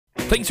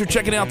Thanks for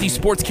checking out the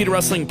Sportskeeda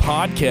Wrestling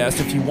Podcast.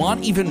 If you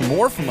want even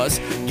more from us,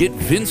 get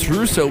Vince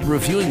Russo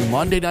reviewing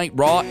Monday Night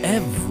Raw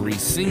every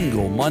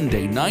single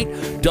Monday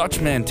night, Dutch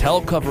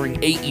Mantel covering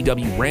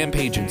AEW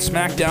Rampage and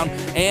SmackDown,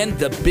 and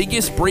the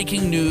biggest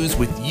breaking news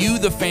with you,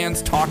 the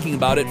fans, talking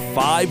about it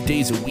 5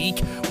 days a week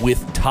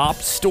with Top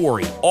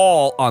Story,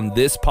 all on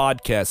this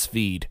podcast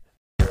feed.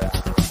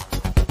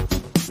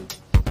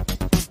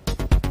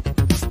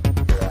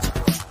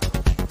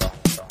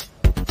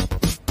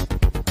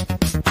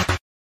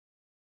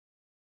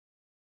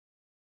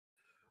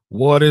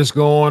 What is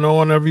going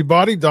on,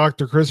 everybody?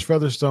 Dr. Chris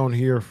Featherstone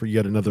here for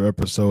yet another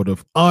episode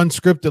of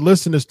Unscripted.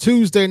 Listen, it's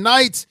Tuesday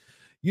night.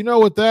 You know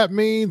what that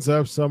means. I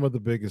have some of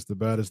the biggest, the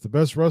baddest, the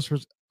best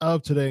wrestlers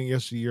of today and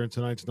yesteryear, and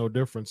tonight's no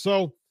different.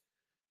 So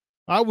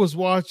I was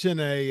watching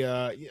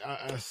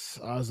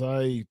as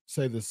I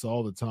say this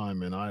all the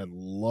time, and I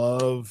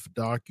love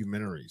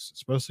documentaries,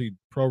 especially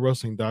pro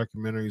wrestling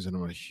documentaries, and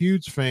I'm a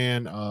huge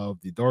fan of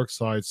the Dark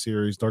Side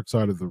series, Dark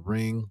Side of the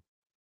Ring.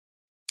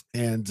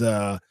 And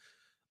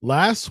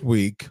last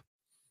week,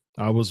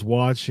 I was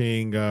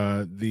watching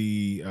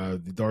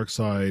the Dark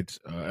Side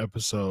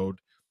episode,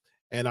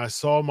 and I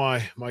saw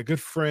my good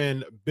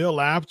friend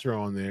Bill Apter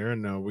on there,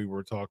 and we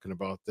were talking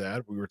about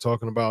that. We were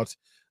talking about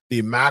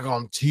the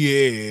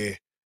Magontier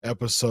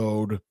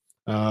episode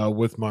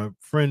with my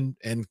friend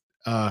and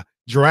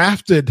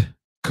drafted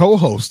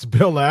co-host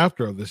Bill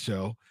Apter of the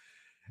show.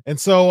 And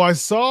so I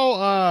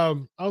saw,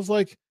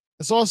 I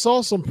saw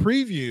some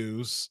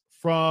previews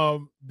for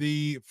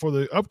the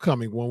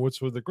upcoming one,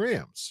 which were the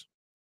Grams.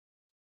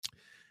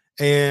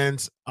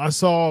 And I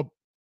saw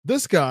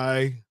this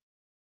guy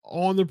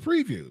on the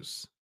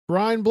previews,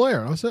 Brian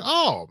Blair. I said,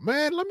 "Oh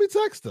man, let me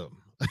text him.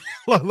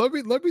 let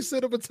me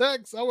send him a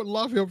text. I would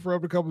love him for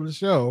him to come to the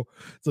show."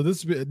 So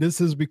this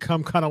has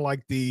become kind of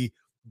like the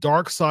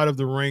Dark Side of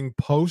the Ring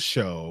post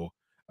show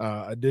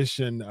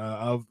edition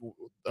of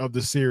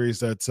the series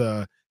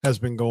that has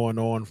been going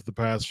on for the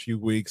past few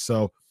weeks.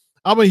 So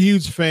I'm a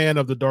huge fan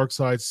of the Dark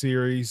Side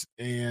series,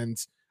 and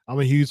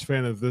I'm a huge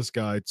fan of this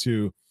guy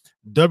too.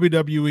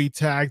 WWE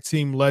Tag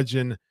Team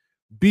Legend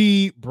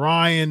B.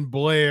 Brian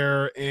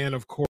Blair, and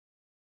of course,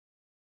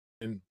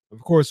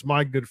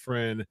 my good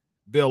friend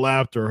Bill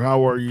Apter.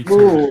 How are you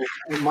today?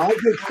 My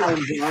good friend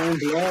Brian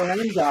Blair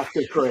and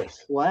Dr.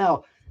 Chris.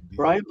 Wow.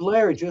 Brian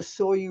Blair, just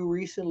saw you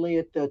recently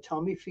at the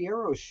Tommy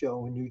Fierro's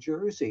show in New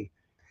Jersey.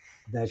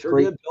 That's sure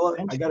did, Bill.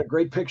 I got a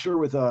great picture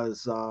with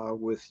us,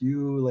 with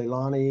you,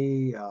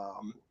 Leilani,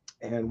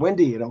 and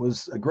Wendy, and it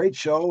was a great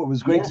show. It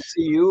was great to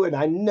see you, and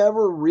I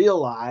never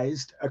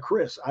realized,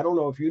 Chris, I don't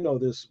know if you know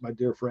this, my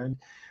dear friend,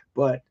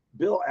 but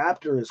Bill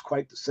Apter is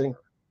quite the singer.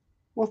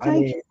 Well,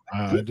 thank you.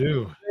 I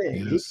do.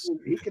 Yes.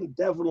 He can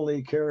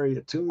definitely carry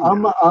a tune.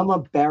 I'm a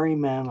Barry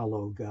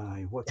Manilow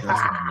guy. What's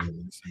that?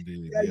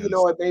 Yeah, you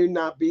know, it may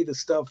not be the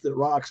stuff that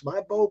rocks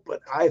my boat,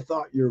 but I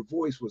thought your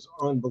voice was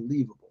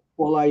unbelievable.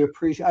 Well, I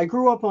appreciate. I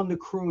grew up on the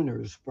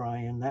crooners,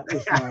 Brian. That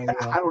was my.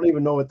 I don't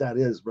even know what that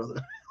is, brother.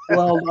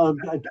 Well,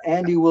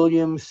 Andy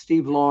Williams,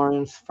 Steve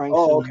Lawrence, Frank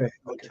Sinatra,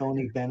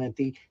 Tony Bennett,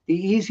 the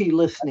easy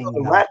listening.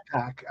 The Rat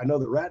Pack. I know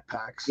the Rat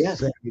Packs. Yes.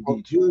 Sammy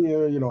D.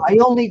 Jr., you know. I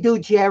only do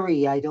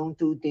Jerry. I don't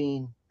do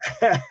Dean.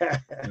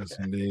 Yes,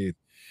 indeed.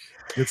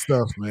 Good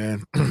stuff,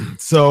 man.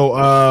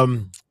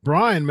 So,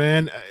 Brian,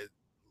 man,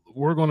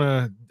 we're going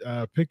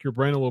to pick your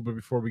brain a little bit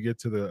before we get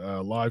to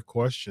the live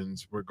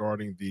questions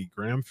regarding the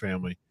Graham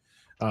family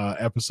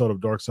episode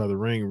of Dark Side of the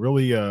Ring.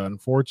 Really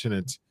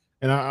unfortunate.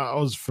 And I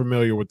was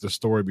familiar with the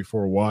story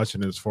before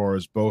watching it, as far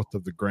as both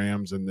of the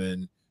Grahams, and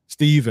then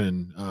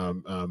Steven,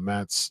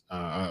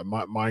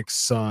 Mike's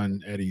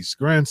son, Eddie's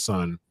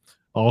grandson,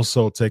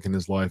 also taking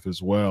his life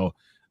as well.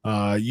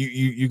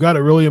 You got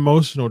it really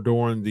emotional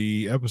during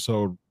the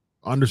episode,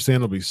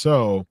 understandably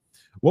so.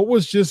 What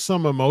was just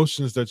some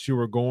emotions that you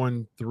were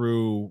going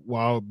through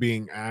while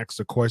being asked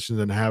the questions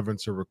and having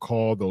to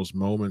recall those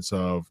moments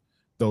of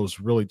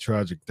those really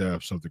tragic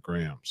deaths of the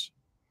Grahams?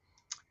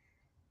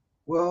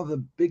 Well,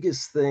 the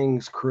biggest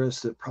things,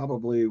 Chris, that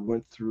probably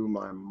went through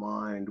my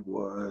mind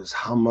was,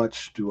 how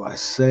much do I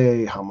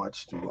say? How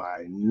much do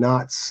I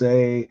not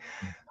say?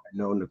 I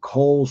know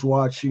Nicole's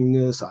watching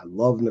this. I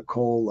love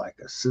Nicole like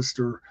a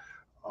sister.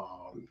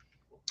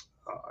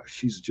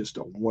 She's just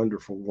a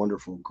wonderful,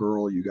 wonderful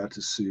girl. You got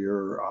to see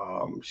her.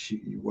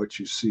 What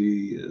you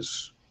see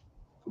is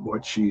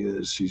what she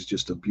is. She's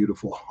just a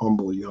beautiful,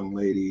 humble young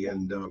lady.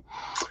 And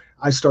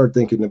I started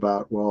thinking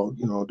about, well,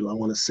 you know, do I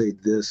want to say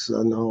this?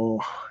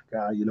 No,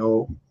 God, you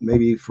know,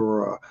 maybe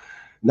for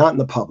not in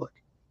the public.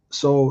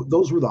 So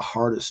those were the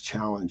hardest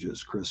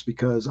challenges, Chris,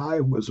 because I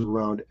was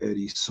around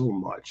Eddie so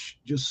much,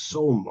 just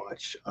so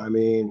much. I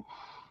mean,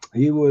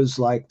 he was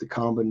like the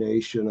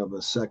combination of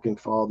a second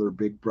father,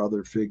 big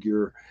brother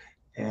figure,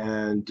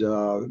 and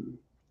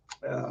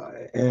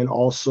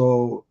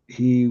also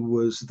he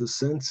was the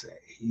sensei.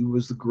 He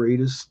was the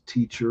greatest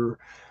teacher.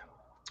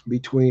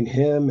 Between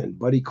him and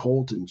Buddy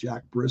Colt and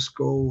Jack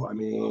Briscoe, I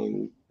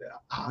mean,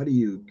 how do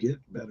you get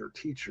better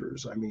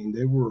teachers? I mean,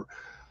 they were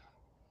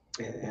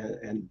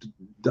and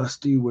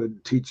Dusty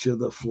would teach you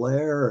the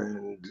flair.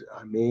 And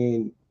I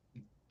mean,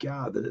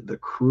 God, the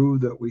crew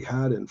that we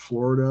had in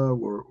Florida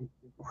were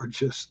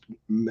just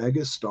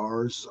mega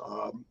stars,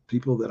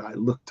 people that I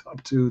looked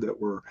up to that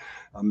were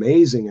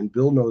amazing. And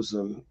Bill knows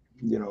them,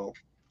 you know,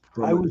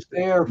 I was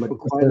there for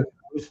quite.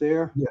 I was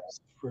there yes,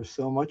 for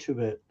so much of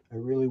it. I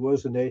really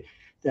was, and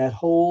that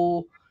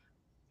whole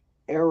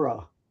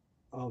era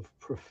of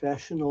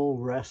professional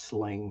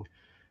wrestling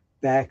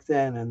back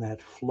then in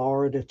that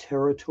Florida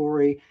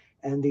territory,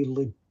 and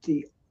the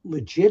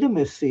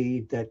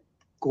legitimacy that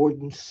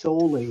Gordon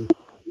Soley,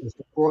 as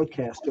the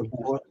broadcaster,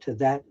 brought to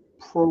that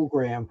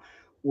program,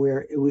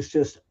 where it was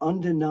just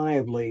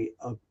undeniably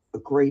a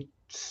great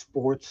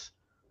sports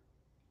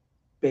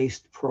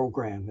based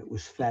program. It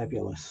was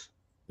fabulous.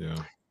 Yeah.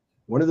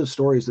 One of the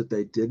stories that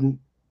they didn't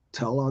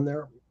tell on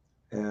there,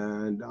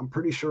 and I'm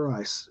pretty sure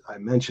I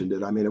mentioned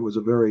it. I mean, it was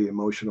a very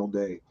emotional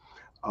day.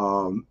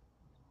 Um,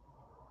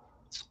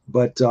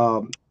 but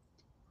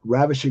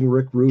Ravishing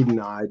Rick Rude and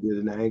I did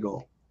an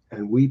angle,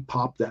 and we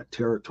popped that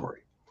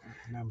territory. I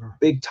remember.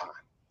 Big time.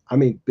 I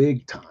mean,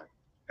 big time.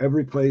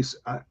 Every place.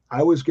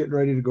 I was getting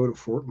ready to go to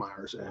Fort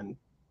Myers, and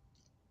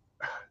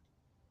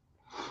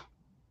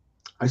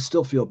I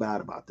still feel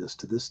bad about this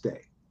to this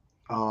day.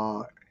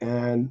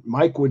 And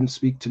Mike wouldn't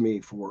speak to me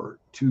for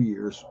 2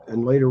 years,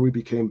 and later we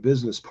became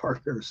business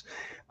partners.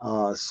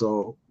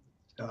 So,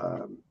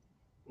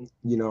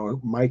 you know,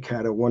 Mike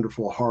had a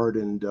wonderful heart,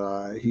 and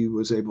he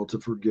was able to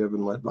forgive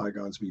and let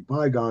bygones be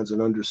bygones,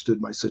 and understood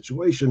my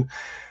situation.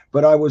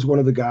 But I was one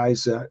of the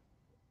guys that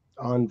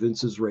on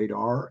Vince's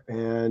radar,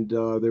 and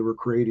they were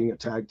creating a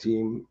tag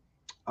team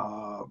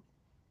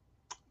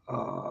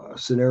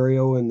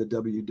scenario in the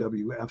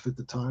WWF at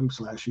the time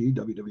 /E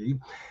WWE,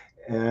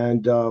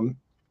 and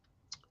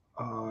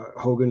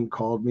Hogan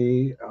called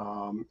me.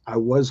 I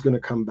was going to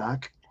come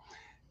back,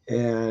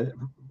 and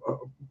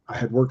I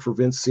had worked for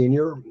Vince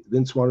Senior.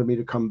 Vince wanted me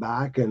to come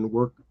back and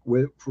work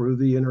for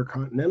the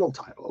Intercontinental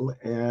title,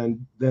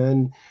 and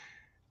then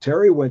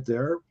Terry went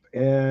there,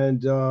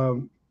 and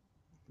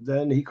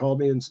then he called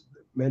me and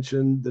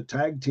mentioned the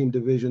tag team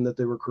division that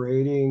they were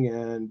creating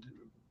and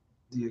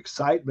the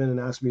excitement, and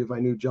asked me if I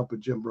knew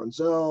Jumpin' Jim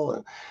Brunzell,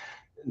 and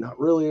not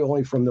really,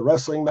 only from the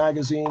wrestling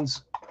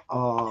magazines.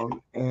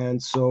 And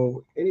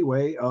so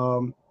anyway,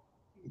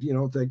 you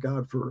know, thank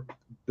God for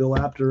Bill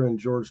Apter and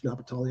George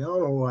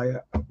Napolitano. I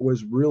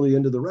was really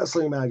into the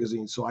wrestling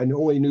magazine, so I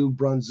only knew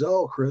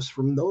Brunzell, Chris,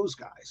 from those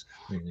guys.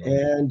 Mm-hmm.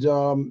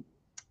 And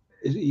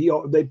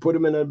they put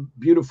him in a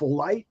beautiful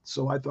light,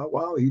 so I thought,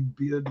 wow, he'd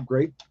be a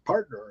great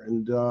partner.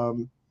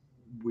 And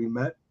we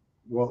met.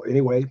 Well,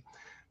 anyway,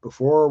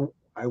 before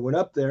I went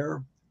up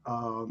there,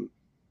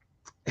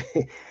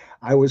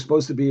 I was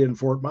supposed to be in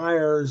Fort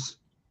Myers,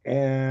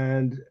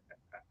 and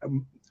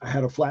I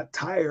had a flat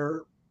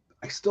tire.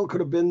 I still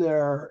could have been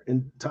there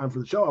in time for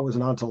the show. I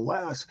wasn't on till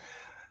last.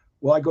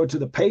 Well, I go to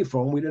the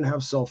payphone. We didn't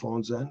have cell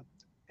phones then,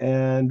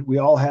 and we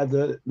all had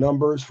the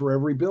numbers for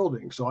every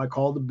building. So I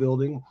called the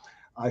building.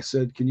 I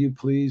said, "Can you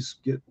please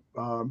get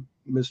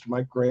Mr.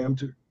 Mike Graham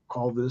to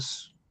call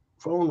this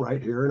phone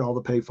right here?" And all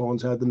the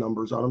payphones had the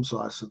numbers on them. So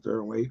I sit there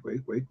and wait.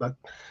 But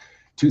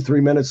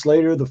 2-3 minutes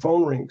later, the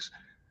phone rings.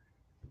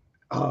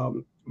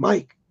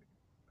 Mike,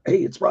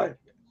 hey, it's Brian.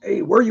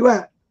 Hey, where are you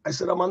at? I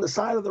said, I'm on the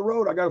side of the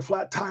road. I got a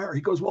flat tire.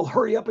 He goes, well,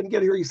 hurry up and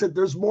get here. He said,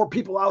 there's more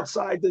people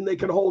outside than they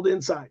can hold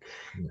inside.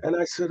 And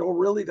I said, oh,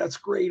 really? That's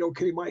great.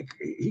 Okay, Mike.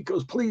 He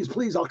goes,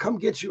 please, I'll come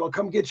get you.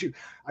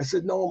 I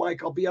said, no,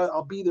 Mike, I'll be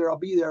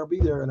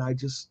there. And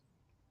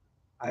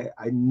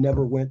I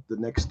never went the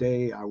next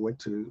day. I went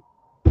to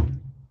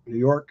New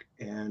York,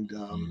 and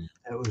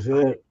that was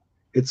it.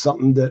 It's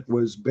something that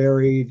was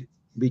buried,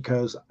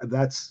 because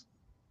that's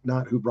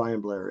not who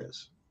Brian Blair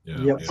is.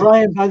 Yeah.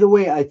 Brian, by the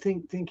way, I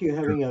think you're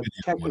having a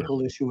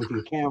technical issue with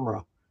your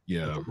camera.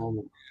 Yeah. At the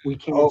moment. We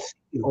can't see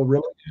you. Oh,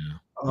 really?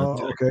 Yeah.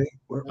 Okay.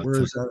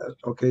 Where is that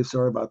at? Okay,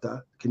 sorry about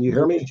that. Can you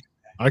hear me?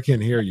 I can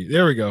hear you.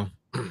 There we go.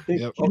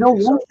 Yep. You know,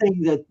 one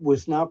thing that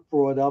was not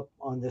brought up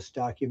on this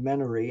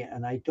documentary,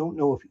 and I don't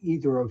know if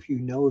either of you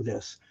know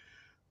this,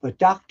 but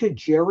Dr.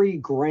 Jerry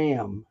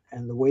Graham,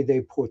 and the way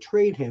they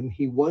portrayed him,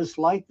 he was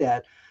like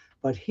that,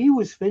 but he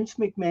was Vince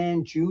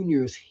McMahon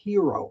Jr.'s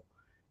hero.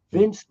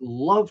 Vince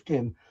loved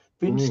him.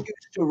 Vince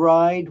used to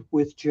ride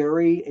with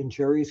Jerry in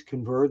Jerry's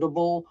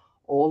convertible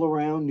all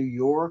around New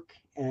York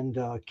and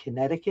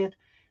Connecticut.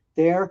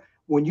 There,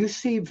 when you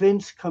see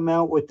Vince come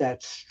out with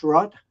that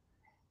strut,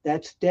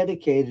 that's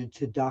dedicated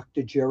to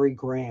Dr. Jerry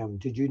Graham.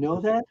 Did you know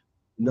that?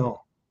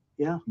 No.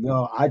 Yeah.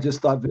 No, I just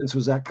thought Vince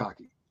was that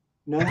cocky.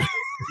 No.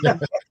 that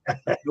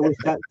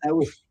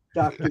was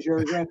Dr.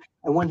 Jerry Graham.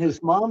 And when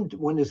his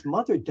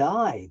mother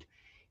died,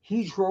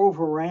 he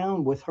drove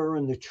around with her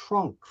in the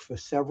trunk for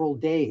several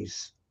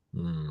days.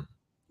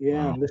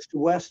 Yeah, wow. Mr.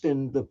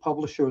 Weston, the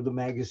publisher of the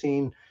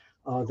magazine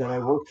that I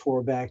worked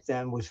for back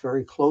then, was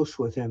very close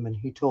with him, and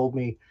he told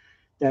me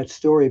that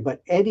story.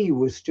 But Eddie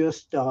was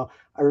just, I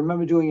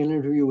remember doing an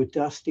interview with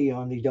Dusty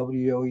on the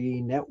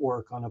WWE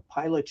network on a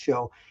pilot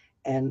show,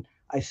 and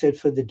I said,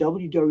 for the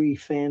WWE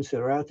fans that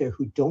are out there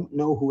who don't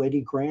know who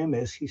Eddie Graham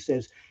is, he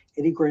says,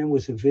 Eddie Graham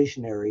was a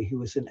visionary. He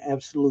was an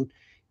absolute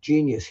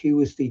genius. He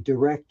was the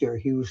director.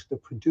 He was the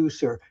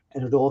producer,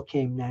 and it all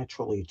came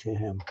naturally to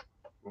him.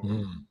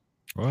 Mm.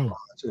 Wow.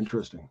 That's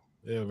interesting.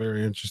 Yeah,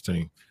 very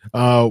interesting.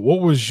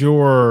 What was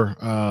your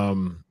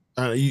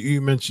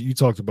you mentioned, you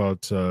talked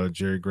about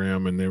Jerry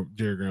Graham, and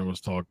Jerry Graham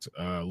was talked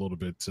a little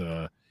bit.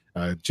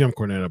 Jim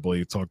Cornette, I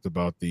believe, talked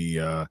about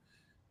the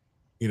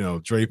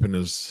draping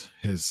his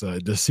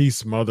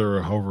deceased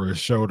mother over his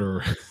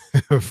shoulder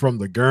from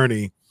the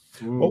gurney.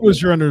 What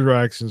was your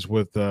interactions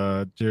with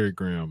Jerry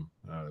Graham,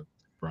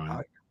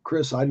 Brian?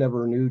 Chris, I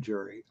never knew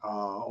Jerry,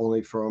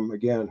 only from,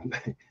 again,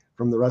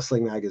 from the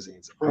wrestling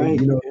magazines.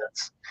 Right.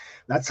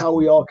 That's how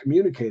we all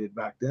communicated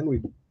back then.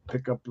 We'd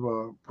pick up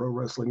Pro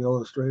Wrestling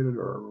Illustrated,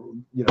 or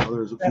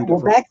there's a few.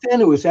 Well, back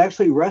then it was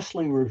actually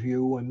Wrestling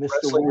Review when Mr.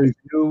 Wrestling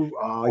Review.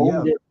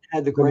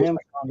 Had the Graham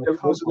on the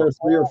cover. Wasn't there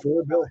 3 or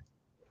 4, Bill?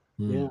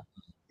 Yeah.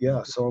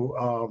 Yeah.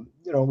 So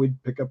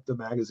we'd pick up the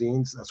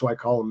magazines. That's why I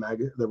call them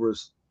there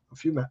was a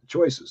few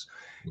choices,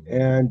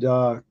 and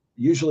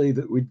usually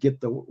that we'd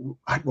get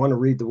I'd want to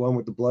read the one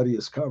with the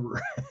bloodiest cover.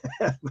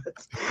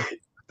 But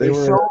they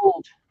were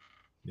sold.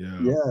 Yeah,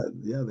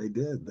 they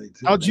did.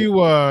 How'd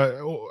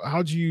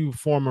you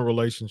form a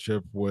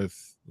relationship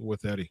with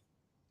Eddie?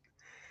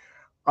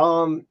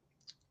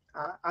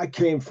 I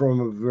came from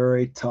a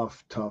very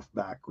tough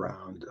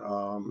background.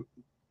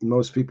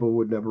 Most people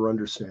would never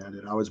understand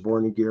it. I was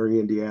born in Gary,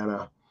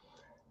 Indiana.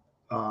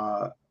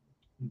 All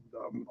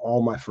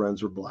my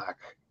friends were black,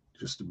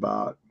 just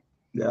about.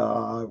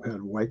 I had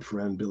a white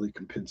friend, Billy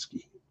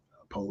Kempinski,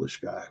 a Polish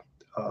guy.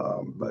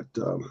 I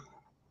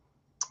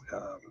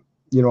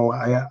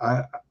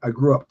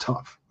grew up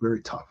tough,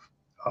 very tough.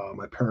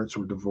 My parents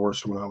were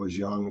divorced when I was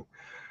young,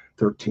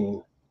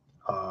 13.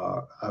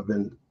 I've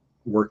been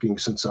working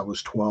since I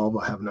was 12.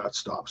 I have not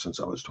stopped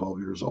since I was 12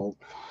 years old.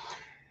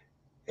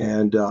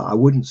 And I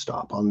wouldn't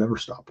stop. I'll never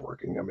stop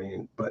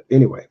working. But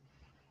anyway,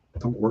 I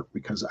don't work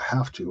because I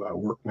have to. I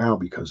work now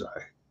because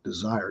I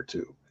desire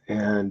to.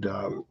 And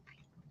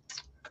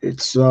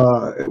it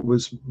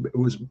was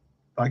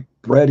like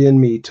bred in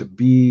me to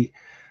be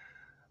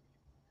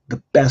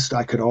the best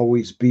I could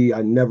always be.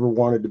 I never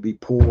wanted to be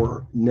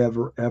poor.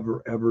 Never,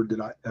 ever, ever did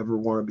I ever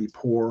want to be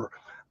poor.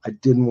 I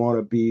didn't want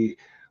to be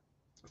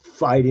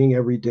fighting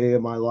every day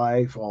of my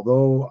life.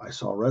 Although I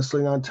saw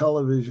wrestling on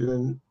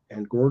television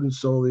and Gordon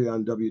Soley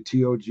on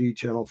WTOG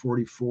Channel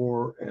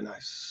 44, and I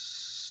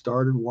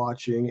started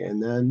watching,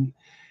 and then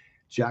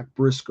Jack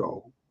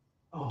Briscoe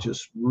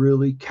just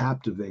really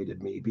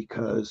captivated me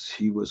because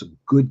he was a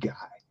good guy.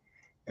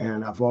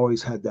 And I've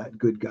always had that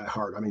good guy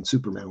heart.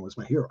 Superman was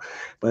my hero,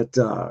 but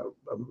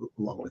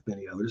along with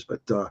many others,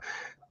 but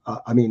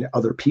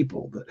other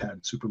people that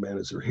had Superman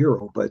as their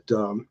hero. But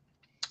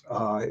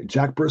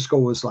Jack Briscoe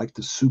was like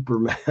the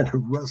Superman of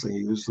wrestling.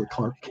 He was the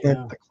Clark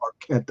Kent,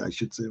 I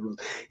should say.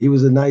 He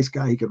was a nice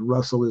guy. He could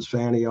wrestle his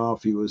fanny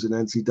off. He was an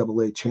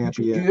NCAA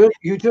champion.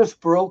 You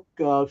just broke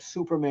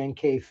Superman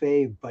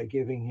kayfabe by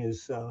giving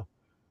his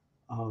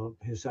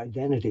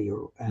identity.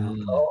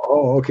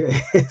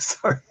 Okay.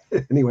 Sorry.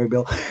 Anyway,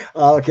 Bill.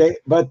 Okay,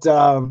 but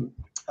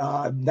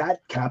that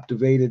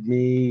captivated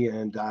me,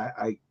 and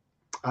I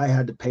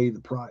had to pay the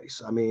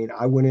price.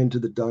 I went into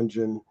the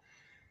dungeon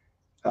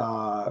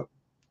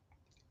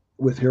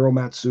with Hiro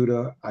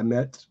Matsuda. I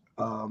met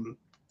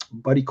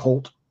Buddy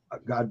Colt.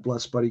 God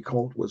bless Buddy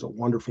Colt, was a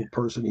wonderful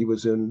person. He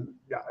was in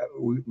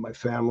my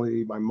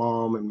family, my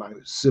mom and my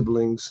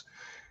siblings.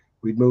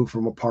 We'd move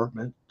from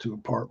apartment to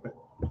apartment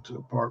to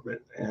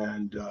apartment,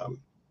 and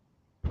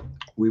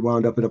we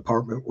wound up in an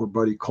apartment where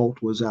Buddy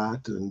Colt was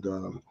at,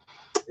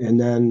 and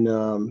then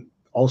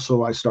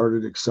also I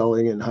started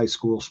excelling in high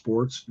school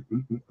sports,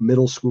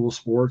 middle school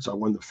sports. I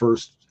won the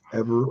first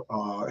ever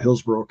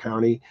Hillsborough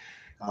County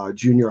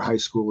junior high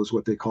school is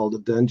what they called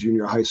it then,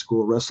 junior high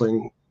school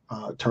wrestling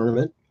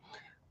tournament.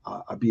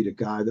 I beat a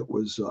guy that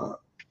was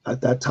at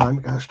that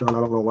time, gosh darn, I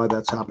don't know why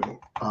that's happening.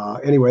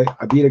 Anyway,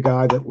 I beat a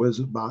guy that was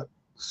about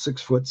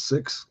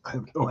 6'6". I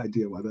have no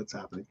idea why that's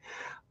happening.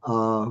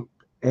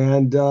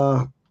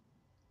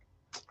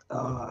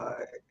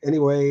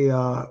 Anyway,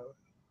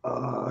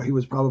 he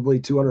was probably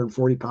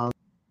 240 pounds.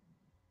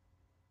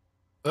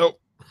 Oh.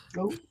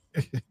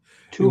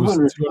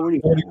 240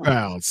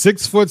 pounds.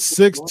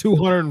 6'6",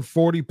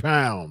 240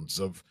 pounds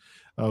of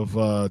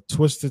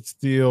twisted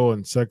steel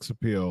and sex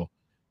appeal.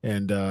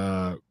 And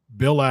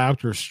Bill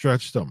Apter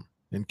stretched him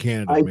in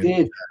Canada. I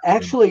did.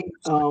 Actually,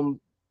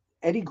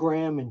 Eddie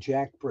Graham and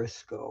Jack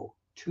Briscoe,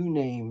 two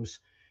names.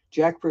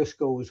 Jack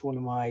Briscoe was one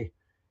of my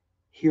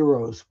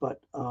heroes, but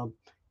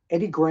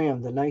Eddie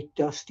Graham, the night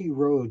Dusty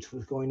Rhodes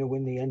was going to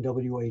win the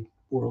NWA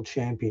World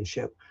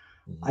Championship,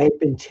 I had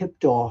been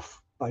tipped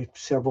off by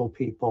several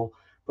people,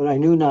 but I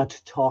knew not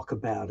to talk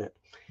about it.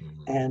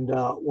 And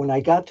when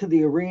I got to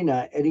the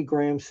arena, Eddie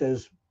Graham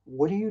says,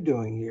 "What are you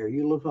doing here?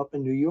 You live up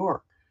in New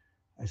York."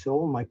 I said,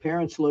 "Oh, my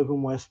parents live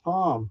in West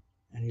Palm."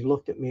 And he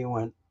looked at me and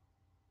went,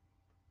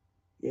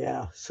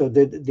 "Yeah." So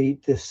the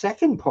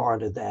second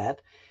part of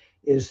that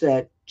is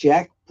that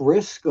Jack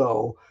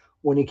Briscoe,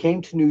 when he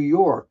came to New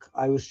York,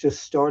 I was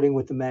just starting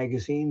with the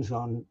magazines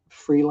on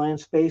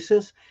freelance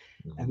basis.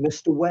 And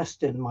Mr.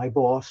 Weston, my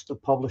boss, the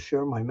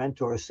publisher, my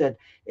mentor, said,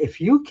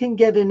 if you can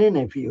get an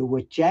interview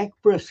with Jack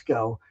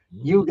Briscoe,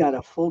 you got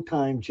a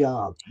full-time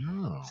job.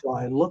 Oh. So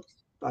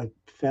I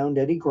found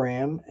Eddie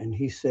Graham, and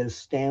he says,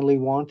 Stanley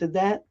wanted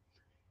that.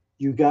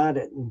 You got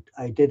it. And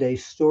I did a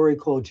story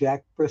called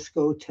Jack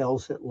Briscoe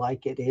Tells It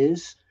Like It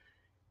Is.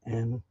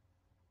 And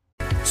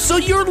So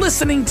you're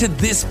listening to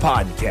this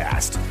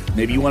podcast.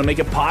 Maybe you want to make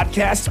a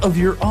podcast of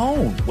your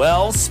own.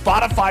 Well,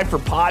 Spotify for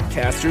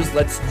Podcasters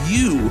lets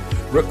you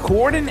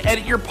record and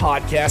edit your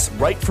podcast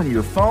right from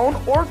your phone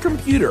or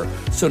computer.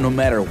 So no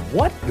matter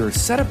what your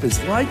setup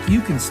is like,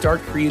 you can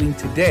start creating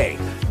today.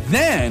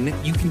 Then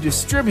you can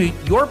distribute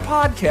your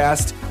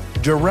podcast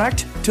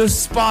direct to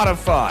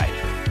Spotify.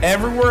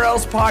 Everywhere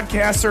else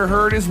podcasts are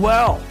heard as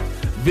well.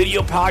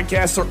 Video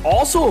podcasts are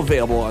also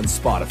available on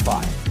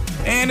Spotify.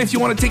 And if you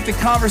want to take the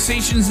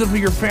conversations of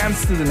your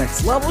fans to the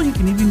next level, you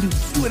can even do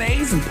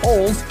Q&As and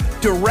polls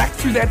direct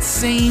through that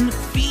same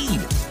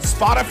feed.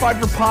 Spotify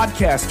for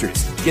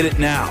Podcasters. Get it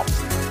now.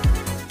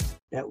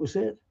 that was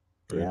it.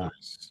 Very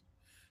nice.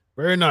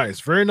 Very nice.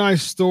 Very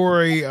nice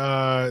story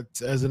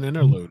as an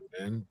interlude,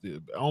 man.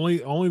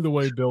 Only the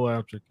way Bill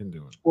Apter can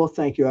do it. Well,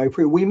 thank you.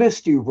 We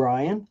missed you,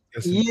 Brian.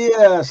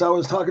 Yes, I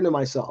was talking to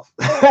myself.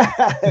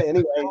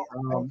 Anyway,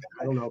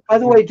 I don't know. By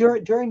the way,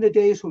 during the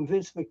days when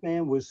Vince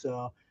McMahon was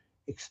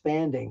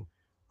expanding,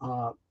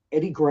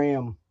 Eddie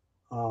Graham,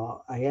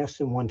 I asked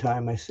him one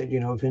time, I said,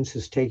 Vince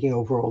is taking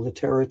over all the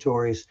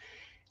territories.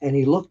 And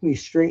he looked me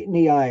straight in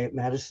the eye at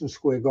Madison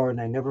Square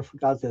Garden. I never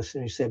forgot this.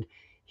 And he said,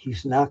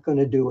 he's not going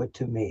to do it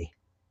to me.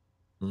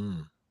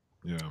 Yeah.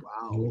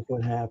 Wow. And look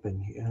what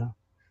happened. Yeah.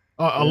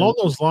 Along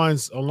those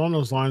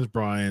lines,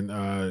 Brian,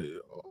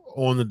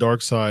 on the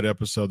Dark Side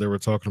episode, they were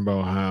talking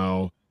about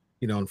how,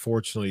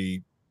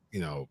 unfortunately,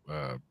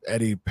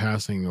 Eddie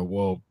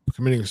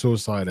committing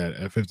suicide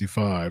at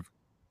 55.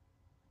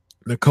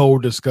 Nicole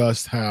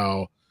discussed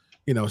how,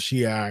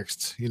 she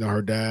asked,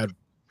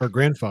 her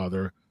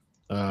grandfather,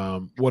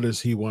 what does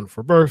he want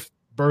for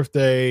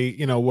birthday?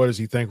 What is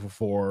he thankful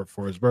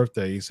for his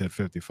birthday? He said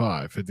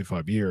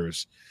 55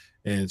 years.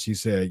 And she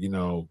said,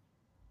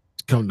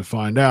 come to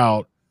find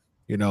out,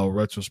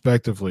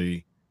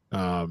 retrospectively,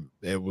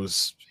 it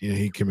was,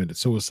 he committed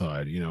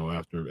suicide,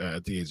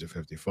 at the age of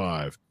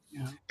 55.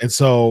 Yeah. And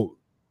so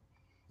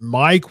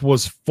Mike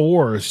was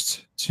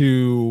forced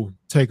to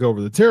take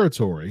over the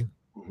territory.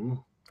 Mm-hmm.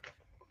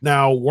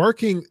 Now,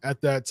 working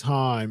at that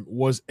time,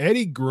 was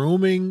Eddie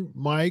grooming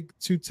Mike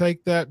to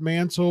take that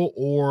mantle,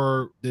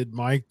 or did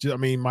Mike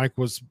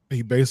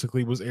he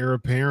basically was heir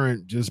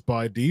apparent just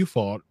by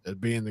default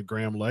at being the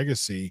Graham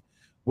legacy.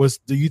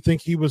 Do you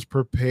think he was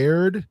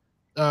prepared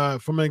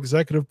from an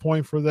executive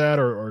point for that,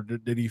 or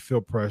did he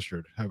feel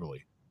pressured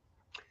heavily?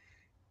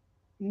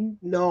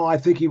 No, I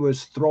think he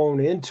was thrown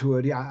into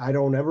it. I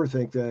don't ever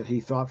think that he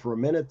thought for a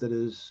minute that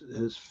his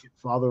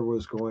father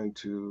was going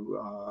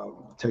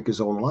to take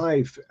his own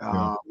life.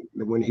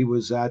 When he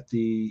was at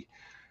the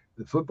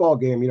football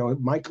game,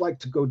 Mike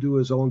liked to go do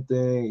his own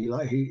thing.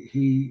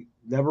 He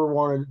never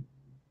wanted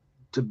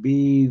to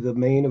be the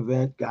main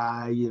event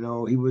guy.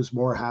 He was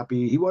more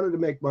happy. He wanted to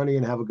make money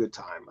and have a good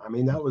time. I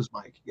mean, that was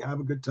Mike. You have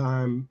a good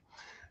time,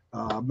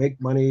 make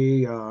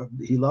money.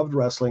 He loved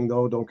wrestling,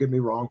 though. Don't get me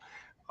wrong.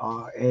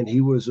 And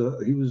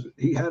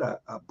he had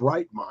a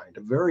bright mind,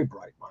 a very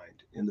bright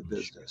mind in the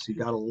business. He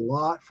got a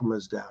lot from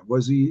his dad.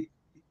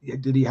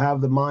 Did he have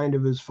the mind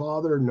of his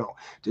father? No.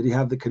 Did he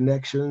have the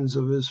connections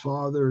of his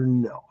father?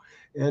 No.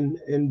 And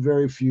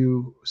very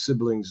few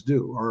siblings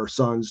do, or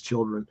sons,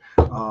 children.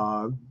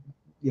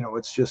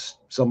 It's just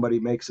somebody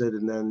makes it,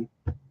 and then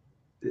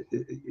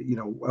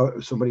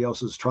somebody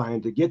else is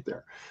trying to get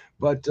there.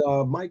 But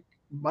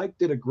Mike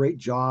did a great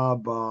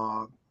job.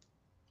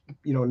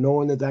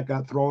 Knowing that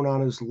got thrown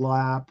on his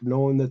lap,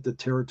 knowing that the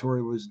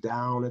territory was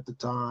down at the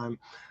time,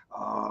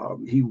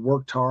 he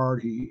worked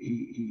hard,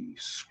 he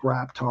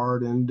scrapped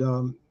hard, and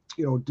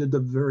did the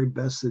very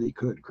best that he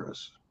could,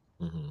 Chris.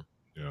 Mm-hmm.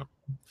 Yeah,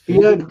 he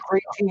had a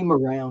great team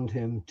around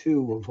him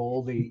too, of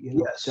all the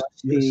yes,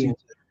 Dusty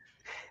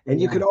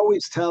and you could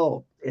always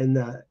tell in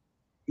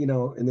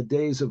the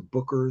days of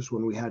bookers,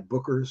 when we had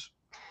bookers,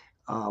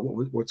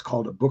 what's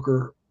called a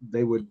booker,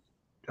 they would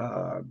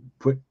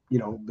put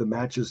the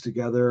matches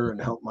together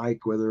and help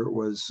Mike, whether it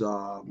was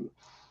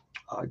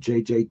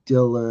J.J.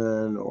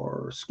 Dillon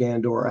or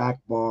Skandor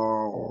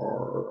Akbar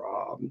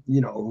or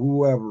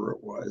whoever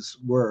it was,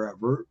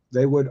 wherever,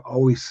 they would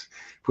always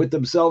put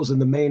themselves in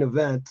the main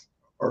event,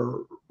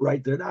 or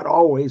right there, not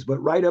always, but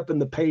right up in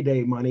the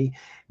payday money.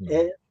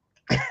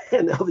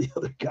 And all the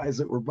other guys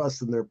that were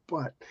busting their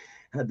butt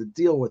had to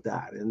deal with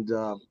that. And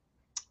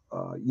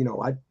I'll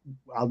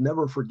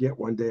never forget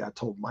one day I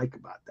told Mike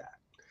about that.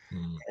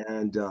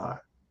 And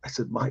I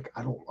said, Mike,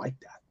 I don't like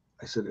that.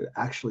 I said,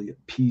 it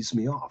pees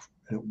me off.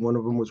 And one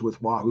of them was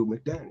with Wahoo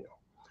McDaniel.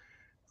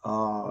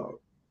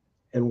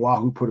 And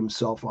Wahoo put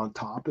himself on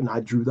top, and I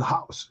drew the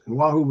house. And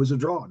Wahoo was a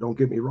draw, don't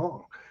get me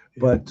wrong.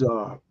 But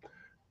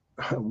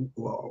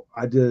well,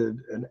 I did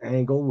an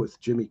angle with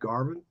Jimmy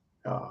Garvin.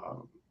 I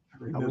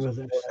was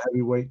a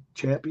heavyweight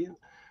champion,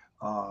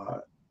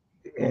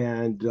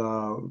 and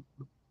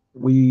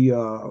we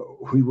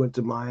went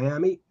to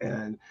Miami,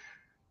 and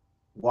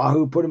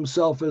Wahoo put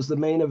himself as the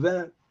main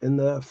event in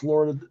the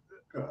Florida,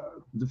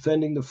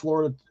 defending the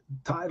Florida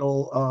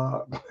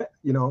title,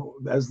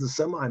 as the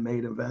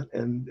semi-main event,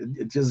 and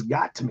it just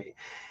got to me.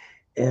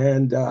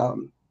 And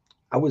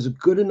I was a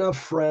good enough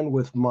friend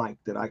with Mike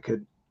that I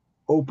could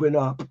open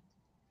up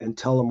and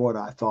tell him what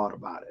I thought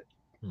about it.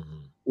 Mm-hmm.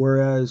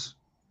 Whereas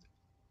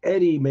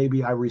Eddie,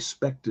 maybe I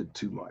respected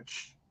too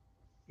much,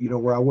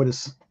 where I would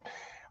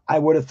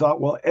have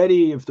thought, well,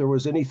 Eddie, if there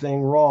was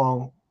anything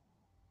wrong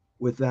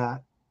with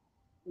that,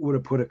 would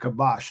have put a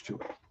kibosh to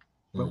it.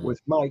 But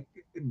with Mike,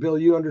 Bill,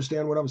 you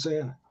understand what I'm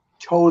saying?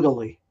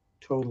 Totally.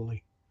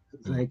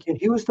 Thank you. And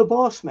he was the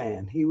boss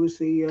man. He was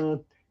the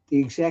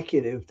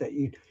executive that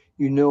you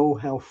know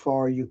how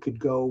far you could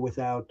go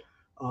without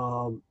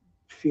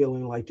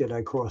feeling like, did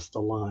I cross the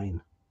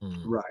line?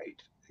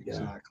 Right,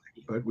 exactly.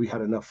 Yeah. But we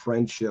had enough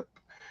friendship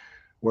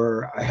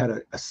where I had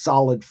a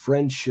solid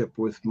friendship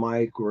with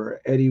Mike, where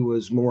Eddie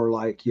was more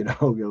like,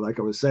 like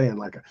I was saying,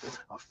 like a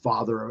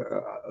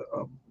father,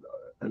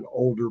 an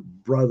older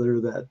brother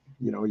that,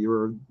 you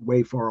were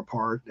way far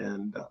apart,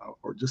 and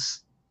or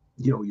just,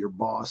 your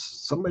boss,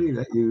 somebody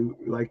that you,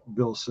 like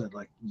Bill said,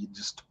 like you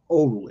just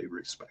totally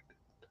respected.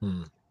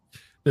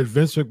 Did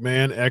Vince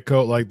McMahon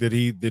echo, like, did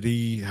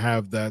he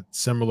have that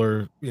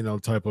similar,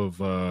 type of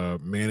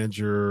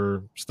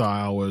manager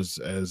style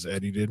as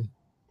Eddie did?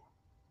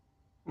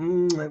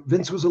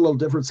 Vince was a little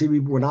different. See,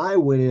 when I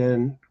went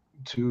in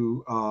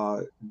to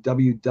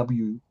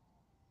WWF,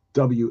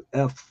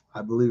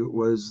 I believe it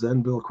was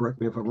then, Bill,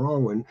 correct me if I'm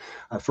wrong, when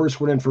I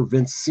first went in for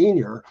Vince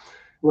Sr.,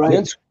 right.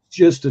 Vince was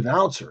just an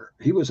announcer.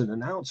 He was an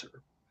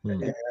announcer.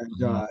 And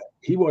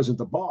he wasn't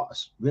the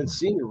boss. Vince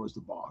Sr. was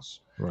the boss.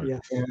 Right. Yeah.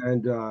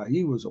 And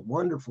he was a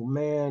wonderful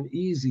man,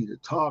 easy to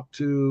talk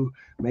to,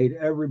 made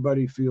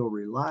everybody feel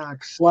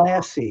relaxed.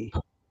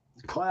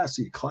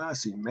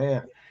 Classy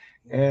man.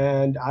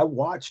 And I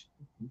watched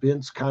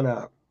Vince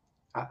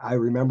I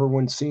remember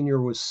when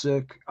Senior was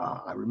sick,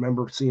 I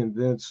remember seeing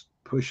Vince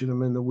pushing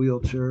him in the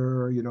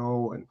wheelchair,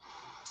 and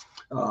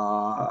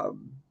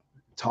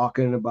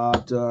talking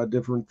about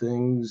different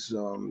things.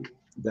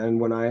 Then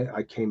when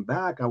I came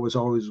back, I was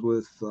always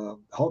with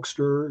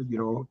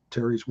Hulkster.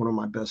 Terry's one of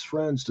my best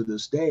friends to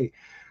this day.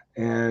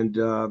 And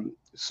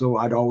so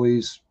I'd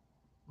always,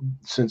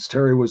 since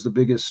Terry was the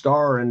biggest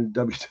star in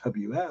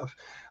WWF,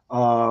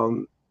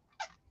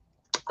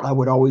 I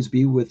would always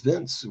be with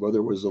Vince, whether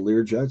it was the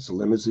Learjets, the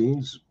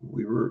limousines.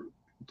 We were,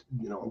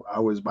 I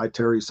was by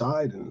Terry's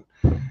side, and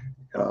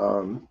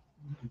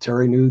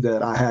Terry knew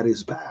that I had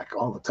his back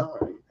all the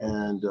time,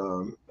 and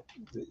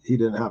he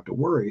didn't have to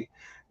worry.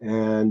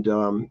 And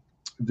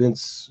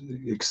Vince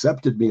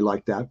accepted me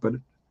like that,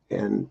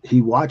 and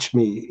he watched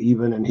me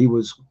even, and he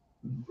was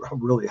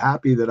really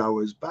happy that I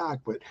was back.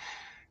 But,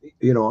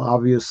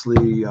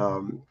 obviously,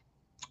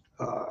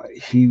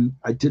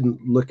 I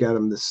didn't look at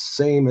him the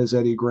same as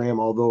Eddie Graham,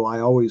 although I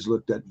always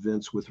looked at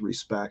Vince with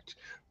respect,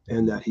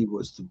 and that he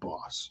was the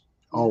boss,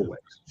 always.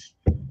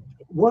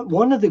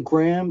 One of the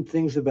Graham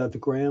things about the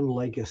Graham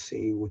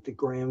legacy with the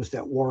Grahams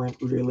that weren't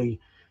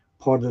really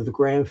part of the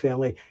Graham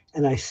family,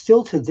 and I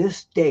still to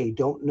this day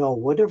don't know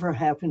whatever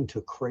happened to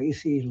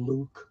Crazy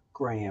Luke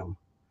Graham.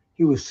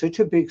 He was such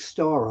a big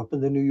star up in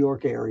the New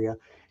York area,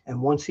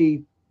 and once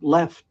he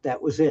left,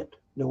 that was it.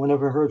 No one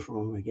ever heard from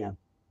him again.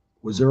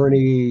 Was there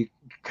any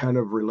kind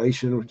of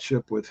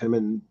relationship with him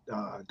and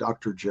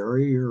Dr.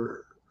 Jerry,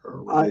 or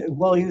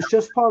well, he was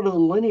just part of the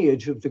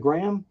lineage of the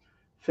Graham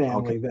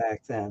family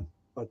back then.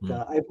 But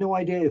I have no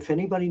idea. If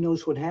anybody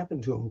knows what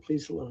happened to him,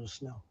 please let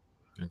us know.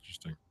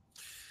 Interesting.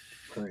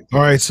 All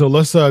right, so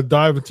let's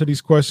dive into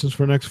these questions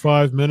for the next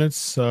 5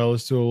 minutes.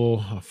 Let's do a little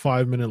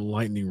 5-minute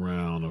lightning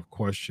round of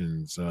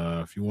questions.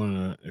 If you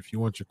want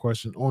your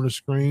question on the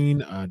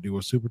screen, do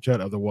a super chat.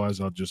 Otherwise,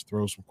 I'll just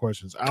throw some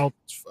questions out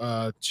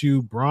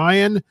to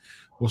Brian.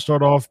 We'll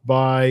start off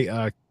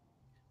by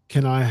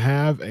can I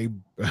have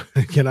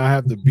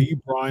the B.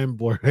 Brian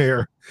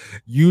Blair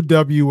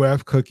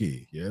UWF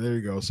cookie? Yeah, there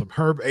you go. Some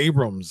Herb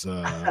Abrams.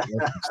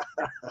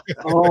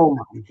 Oh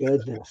my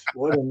goodness,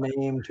 what a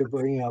name to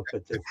bring up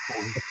at this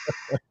point.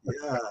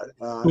 Yeah,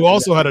 who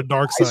also had a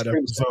dark side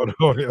episode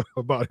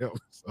about him.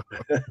 So.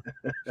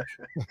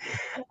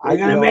 I'm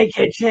gonna make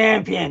you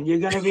champion. You're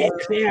gonna be a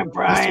champ,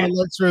 Brian.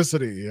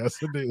 Electricity, yes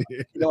indeed.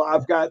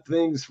 I've got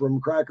things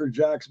from Cracker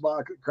Jack's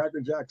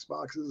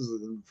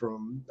boxes, and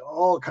from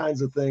all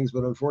kinds of things,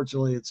 but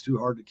unfortunately, it's too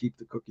hard to keep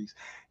the cookies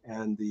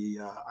and the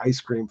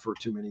ice cream for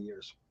too many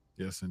years.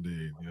 Yes,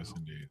 indeed. Yes,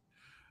 indeed.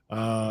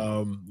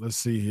 Let's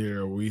see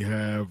here. We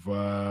have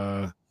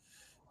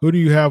who do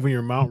you have on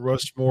your Mount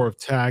Rushmore of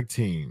tag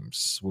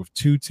teams, with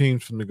 2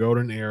 teams from the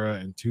Golden Era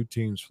and 2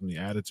 teams from the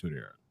Attitude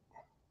Era?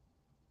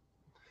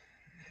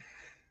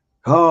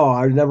 Oh,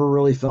 I never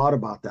really thought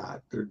about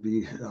that. There'd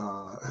be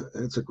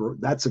that's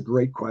a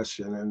great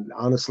question. And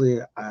honestly,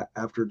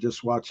 after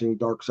just watching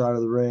Dark Side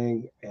of the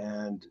Ring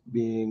and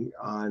being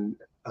on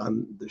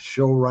the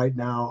show right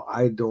now,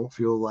 I don't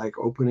feel like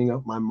opening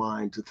up my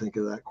mind to think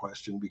of that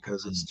question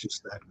because it's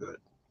just that good.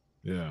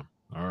 Yeah.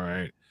 All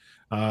right.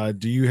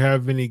 Do you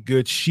have any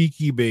good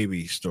Sheiky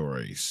baby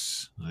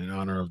stories in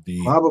honor of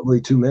the?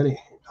 Probably too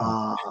many.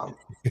 God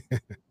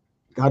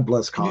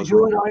bless Can you do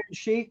Cosmo. an Iron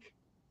Sheik?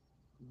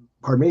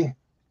 Pardon me?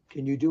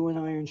 Can you do an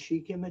Iron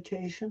Sheik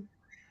imitation?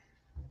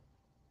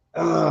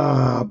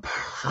 Uh,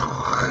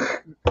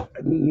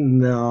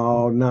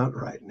 no, not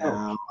right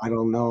now. I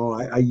don't know.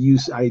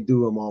 I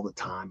do them all the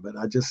time, but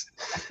I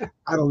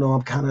don't know.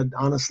 I'm kind of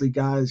honestly,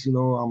 guys,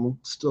 I'm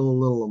still a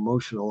little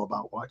emotional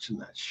about watching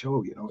that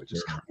show. It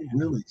just kind of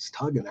really is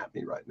tugging at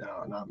me right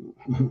now. And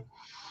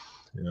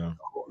Yeah.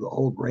 the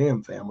whole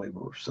Graham family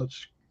were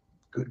such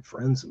good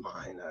friends of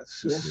mine.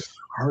 It's just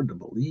hard to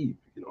believe.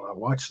 I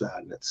watched that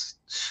and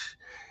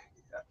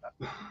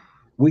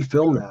we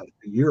filmed that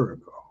a year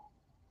ago.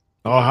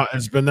 Oh,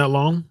 it's been that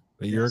long?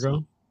 A year Yes.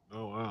 ago?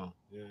 Oh, wow.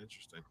 Yeah,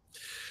 interesting.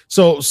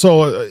 So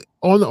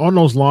on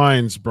those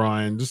lines,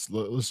 Brian,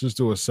 let's just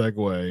do a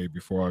segue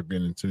before I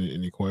get into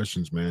any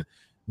questions, man.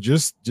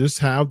 Just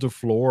have the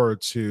floor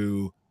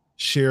to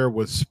share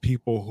with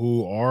people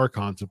who are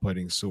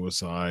contemplating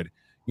suicide.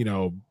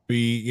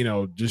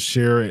 Just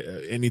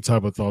share any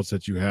type of thoughts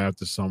that you have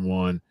to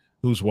someone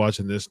who's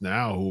watching this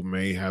now who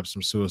may have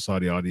some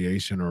suicidal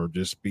ideation or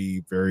just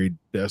be very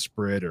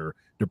desperate or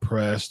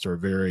depressed or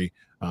very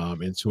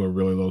into a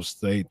really low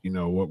state.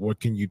 What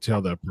can you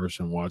tell that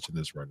person watching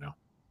this right now?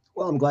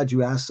 Well, I'm glad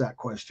you asked that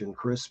question,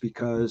 Chris,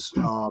 because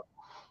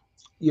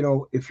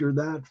if you're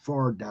that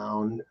far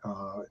down,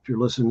 if you're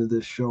listening to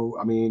this show,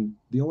 I mean,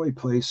 the only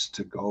place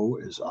to go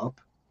is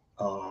up.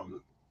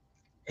 Um,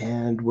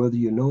 and whether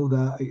you know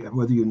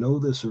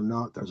this or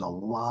not, there's a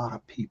lot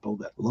of people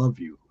that love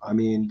you. I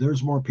mean,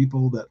 there's more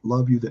people that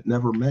love you that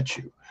never met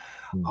you.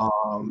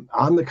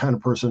 I'm the kind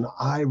of person,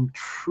 I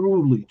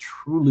truly,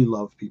 truly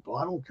love people.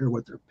 I don't care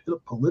what their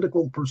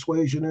political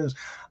persuasion is.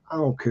 I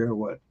don't care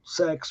what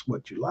sex,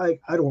 what you like.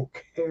 I don't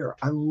care.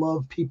 I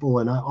love people,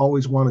 and I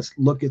always want to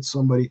look at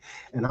somebody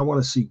and I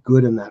want to see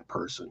good in that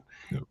person.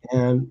 Yep.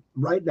 And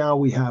right now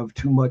we have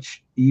too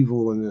much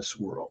evil in this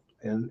world.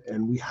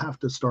 And we have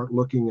to start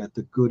looking at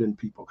the good in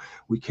people.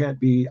 We can't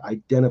be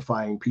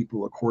identifying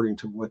people according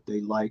to what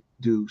they like,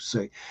 do,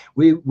 say.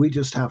 We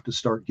just have to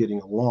start getting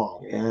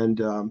along.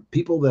 And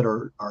people that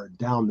are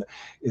down,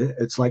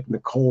 it's like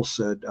Nicole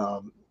said.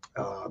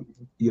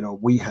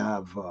 We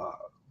have.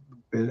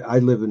 And I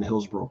live in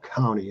Hillsborough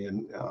County,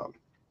 and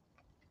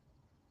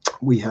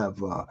we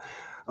have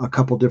a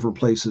couple different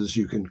places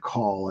you can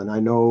call. And I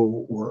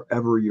know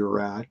wherever you're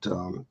at,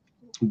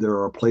 there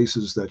are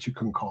places that you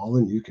can call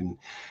and you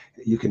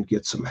can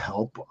get some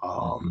help.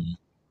 I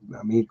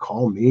mean,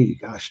 call me.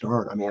 Gosh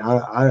darn. I mean,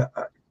 I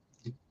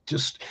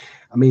just.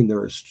 I mean,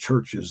 there's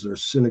churches,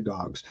 there's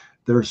synagogues,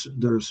 there's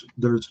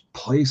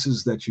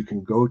places that you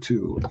can go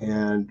to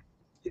and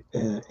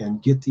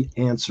get the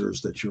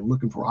answers that you're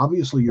looking for.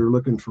 Obviously, you're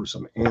looking for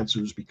some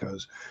answers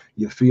because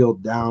you feel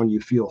down,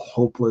 you feel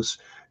hopeless,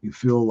 you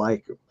feel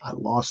like I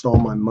lost all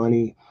my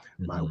money,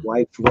 my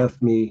wife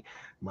left me,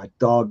 my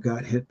dog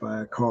got hit by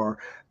a car.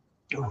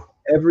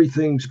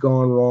 Everything's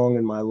gone wrong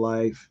in my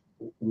life.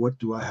 What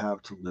do I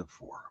have to live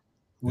for?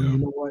 Well, you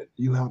know what?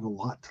 You have a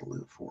lot to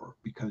live for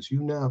because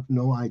you have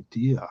no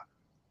idea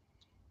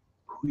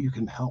who you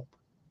can help.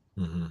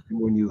 And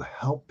when you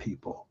help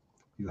people,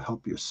 you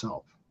help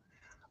yourself.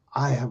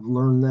 I have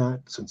learned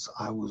that since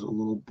I was a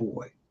little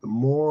boy. The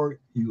more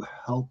you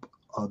help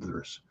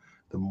others,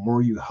 the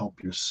more you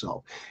help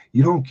yourself.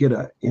 You don't get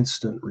an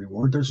instant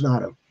reward. There's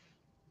not a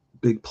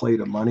big plate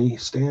of money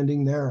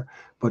standing there,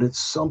 but it's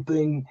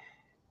something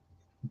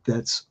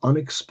that's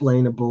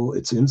unexplainable.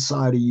 It's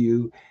inside of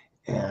you.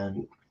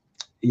 And,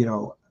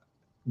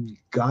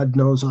 God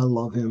knows I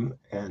love him.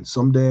 And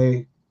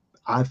someday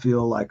I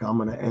feel like I'm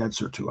going to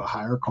answer to a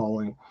higher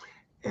calling.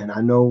 And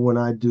I know when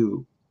I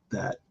do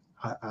that,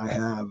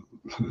 I've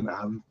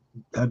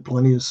had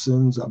plenty of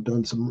sins. I've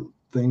done some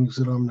things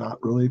that I'm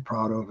not really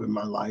proud of in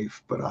my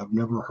life, but I've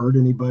never hurt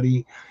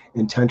anybody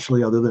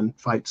intentionally other than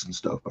fights and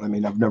stuff. But I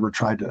mean, I've never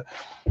tried to,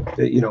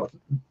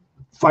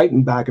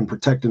 fighting back and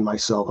protecting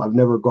myself. I've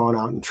never gone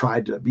out and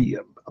tried to be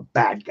a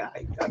bad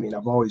guy. I mean,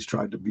 I've always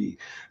tried to be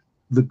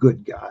the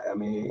good guy. I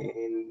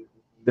mean,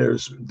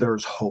 there's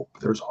hope.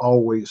 There's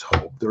always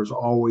hope. There's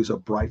always a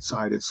bright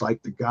side. It's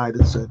like the guy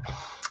that said,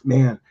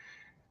 man,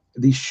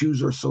 these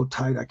shoes are so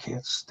tight, I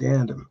can't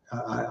stand them.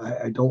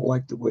 I don't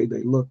like the way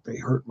they look. They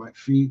hurt my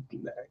feet.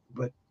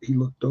 But he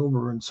looked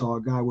over and saw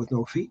a guy with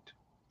no feet.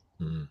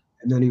 And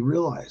then he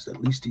realized at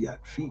least he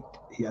had feet.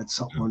 He had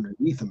something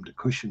underneath him to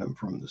cushion him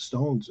from the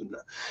stones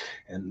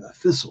and the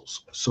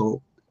thistles.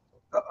 So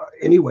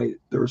anyway,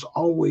 there's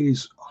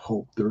always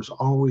hope. There's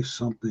always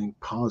something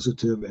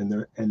positive,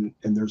 and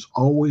there's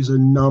always a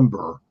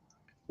number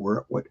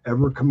where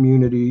whatever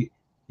community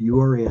you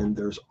are in,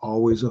 there's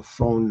always a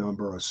phone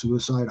number, a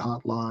suicide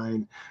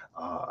hotline,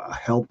 a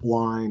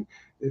helpline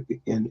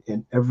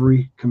in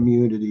every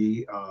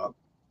community.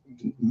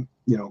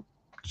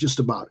 Just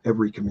about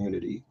every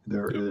community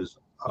there is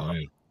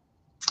a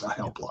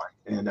helpline.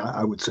 And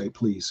I would say,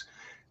 please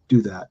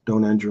do that.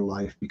 Don't end your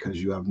life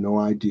because you have no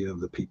idea of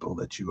the people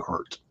that you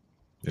hurt.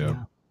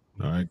 Yeah.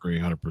 I agree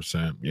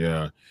 100%.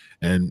 Yeah.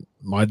 And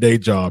my day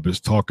job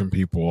is talking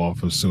people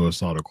off of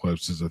suicidal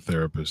cliffs as a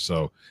therapist.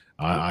 So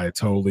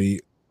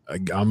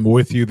I'm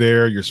with you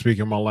there. You're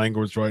speaking my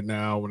language right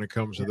now when it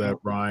comes to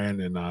that,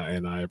 Brian. And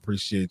I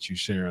appreciate you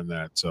sharing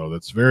that. So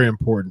that's very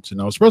important to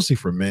know, especially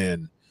for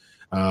men,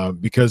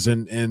 because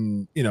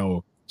in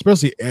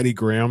especially Eddie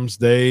Graham's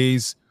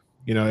days,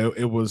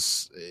 it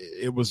was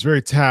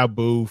very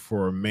taboo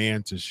for a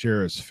man to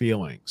share his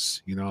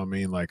feelings. You know what I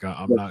mean? Like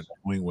I'm not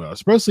doing well,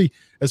 especially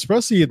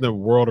in the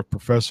world of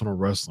professional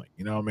wrestling.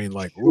 You know what I mean?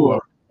 Like, ooh,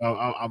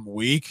 I'm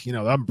weak.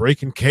 I'm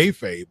breaking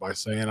kayfabe by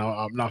saying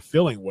I'm not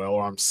feeling well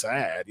or I'm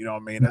sad. You know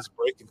what I mean? That's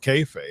breaking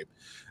kayfabe.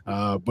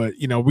 But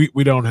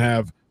we don't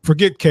have,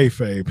 forget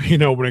kayfabe.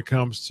 When it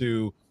comes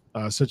to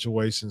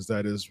situations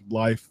that is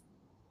life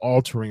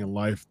altering and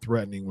life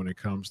threatening when it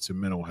comes to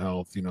mental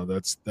health,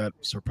 that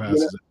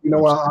surpasses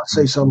I'll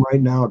say something right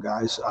now,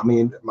 guys. I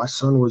mean, my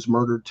son was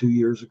murdered 2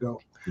 years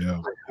ago.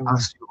 Yeah.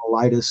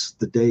 Osteomyelitis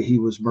the day he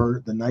was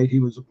murdered, the night he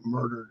was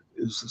murdered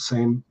is the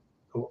same.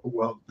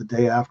 Well, the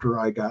day after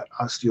I got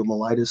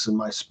osteomyelitis in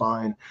my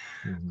spine.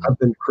 I've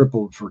been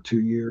crippled for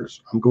 2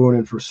 years. I'm going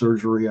in for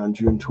surgery on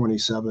June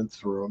 27th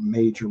for a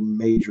major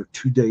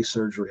 2-day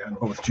surgery on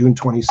both June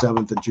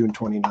 27th and June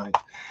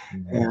 29th.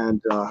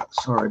 And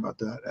sorry about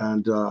that.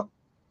 And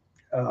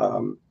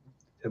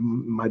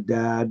my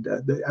dad,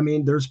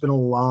 there's been a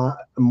lot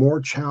more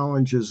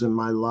challenges in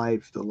my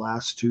life the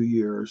last 2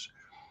 years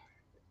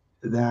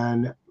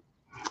than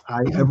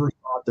I ever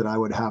thought that I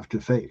would have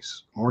to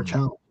face. More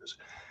challenges.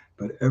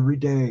 But every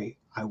day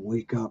I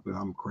wake up and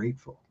I'm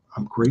grateful.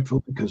 I'm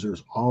grateful because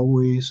there's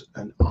always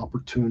an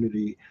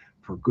opportunity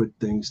for good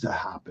things to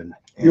happen.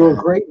 You're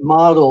a great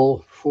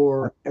model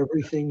for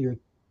everything you're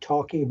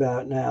talking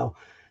about now,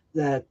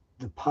 that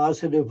the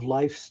positive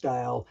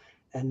lifestyle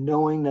and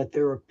knowing that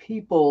there are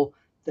people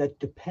that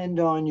depend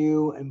on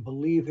you and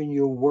believe in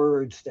your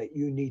words that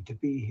you need to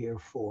be here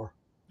for.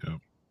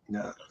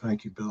 Yeah,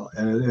 thank you, Bill.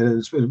 And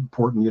it's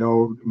important,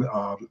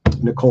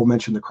 Nicole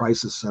mentioned the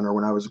crisis center.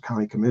 When I was a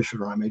county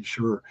commissioner, I made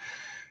sure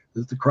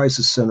that the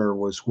crisis center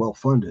was well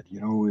funded,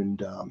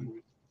 and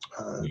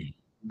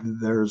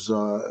there's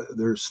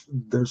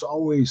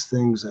always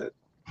things that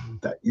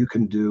you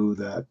can do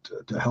that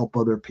to help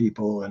other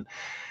people. And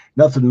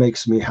nothing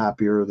makes me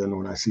happier than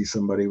when I see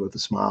somebody with a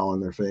smile on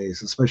their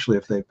face, especially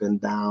if they've been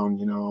down,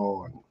 and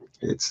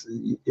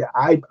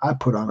I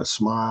put on a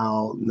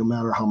smile no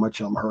matter how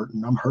much I'm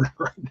hurting. I'm hurting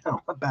right now.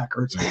 My back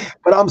hurts,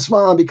 but I'm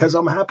smiling because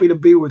I'm happy to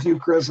be with you,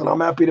 Chris, and I'm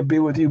happy to be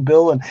with you,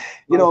 Bill. And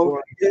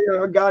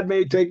God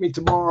may take me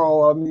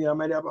tomorrow. I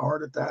might have a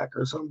heart attack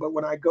or something, but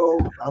when I go,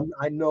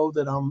 I know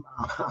that I'm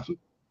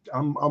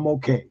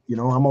okay.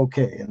 I'm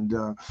okay, and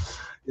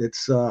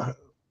it's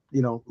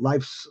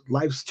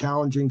life's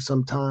challenging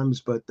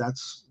sometimes, but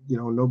that's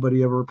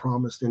nobody ever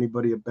promised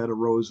anybody a bed of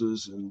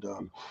roses, and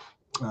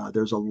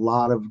there's a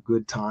lot of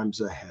good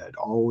times ahead.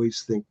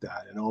 Always think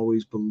that and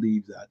always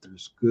believe that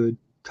there's good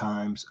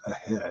times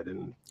ahead.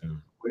 And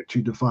what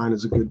you define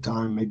as a good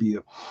time, maybe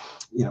a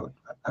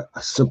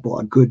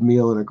good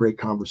meal and a great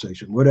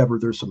conversation, whatever.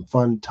 There's some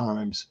fun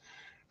times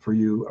for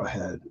you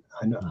ahead.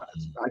 I know.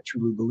 I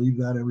truly believe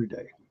that every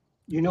day.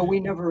 We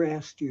never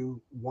asked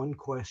you one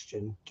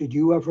question. Did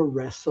you ever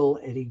wrestle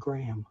Eddie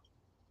Graham?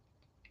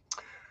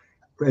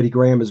 Eddie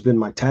Graham has been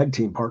my tag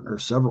team partner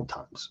several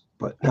times,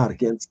 but not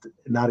against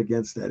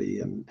Eddie.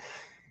 And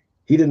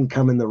he didn't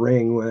come in the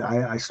ring. When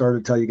I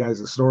started to tell you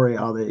guys a story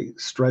how they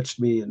stretched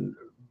me and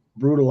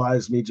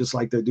brutalized me just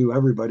like they do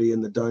everybody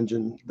in the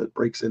dungeon that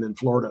breaks in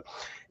Florida.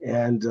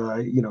 And,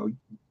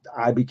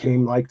 I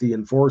became like the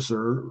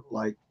enforcer,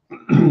 like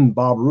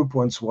Bob Roop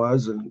once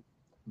was, and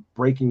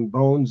breaking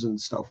bones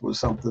and stuff was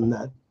something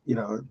that,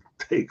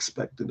 they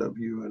expected of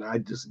you. And I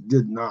just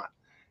did not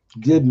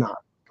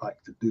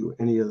like to do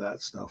any of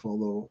that stuff.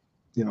 Although,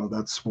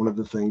 that's one of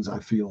the things I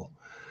feel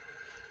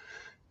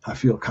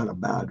kind of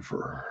bad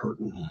for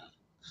hurting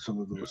some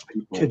of those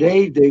people.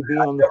 Today they be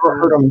on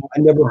I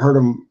never heard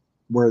them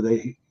where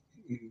they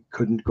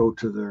couldn't go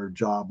to their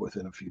job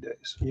within a few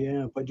days.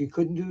 Yeah, but you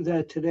couldn't do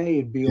that today.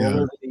 It'd be all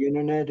over the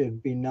internet.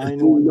 It'd be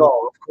 911. No,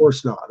 of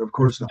course not.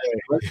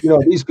 But,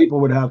 these people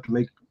would have to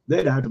make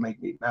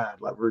me mad.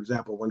 Like, for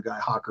example, one guy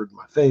hawkered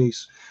my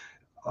face.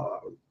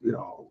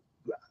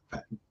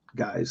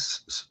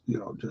 Guys,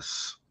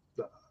 just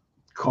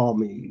call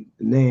me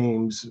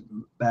names,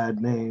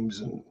 bad names,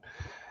 and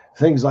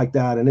things like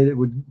that. And it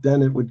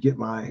would get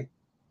my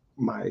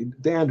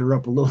dander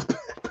up a little bit,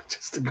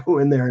 just to go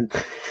in there and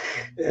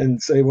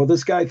and say, well,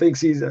 this guy thinks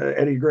he's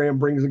Eddie Graham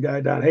brings a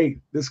guy down. Hey,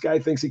 this guy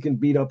thinks he can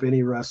beat up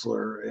any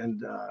wrestler.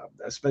 And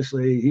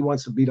especially he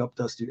wants to beat up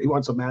Dusty. He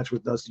wants a match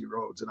with Dusty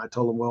Rhodes. And I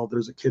told him, well,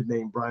 there's a kid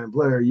named Brian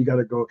Blair. You got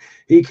to go.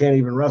 He can't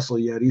even wrestle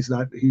yet.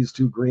 He's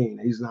too green.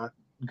 He's not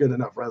good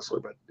enough wrestler.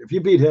 But if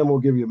you beat him, we'll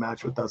give you a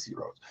match with Dusty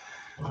Rhodes.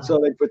 Wow. So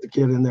they put the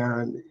kid in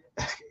there, and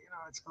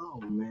it's,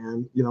 oh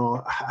man,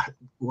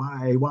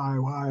 why?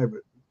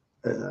 But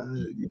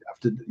you have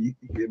to.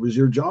 It was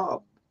your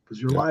job. It was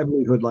your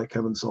livelihood, like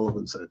Kevin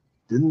Sullivan said.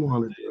 Didn't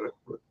want to do it.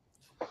 But.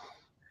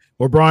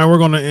 Well, Brian, we're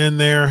going to end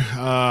there.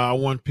 I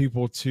want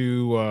people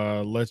to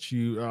I want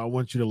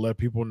you to let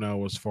people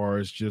know as far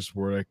as just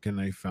where can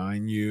they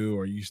find you.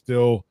 Are you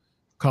still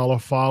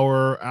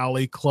Cauliflower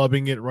Alley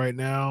clubbing it right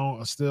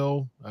now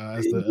still?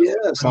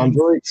 Yes, I'm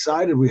very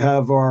excited. We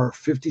have our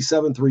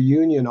 57th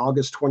reunion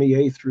August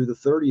 28th through the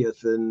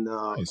 30th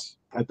nice.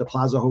 At the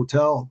Plaza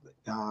Hotel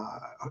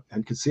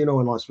and Casino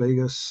in Las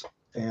Vegas.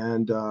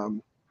 And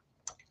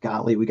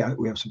golly, we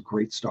have some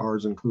great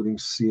stars, including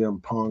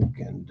CM Punk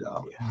and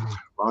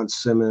Ron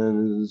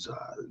Simmons,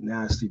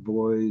 Nasty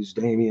Boys,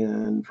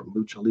 Damien from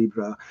Lucha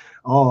Libre,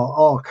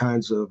 all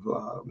kinds of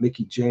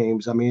Mickey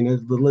James. I mean,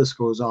 the list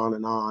goes on.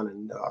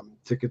 And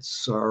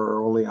tickets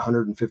are only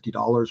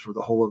 $150 for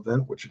the whole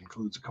event, which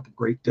includes a couple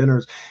great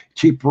dinners,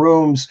 cheap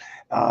rooms,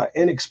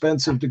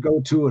 inexpensive to go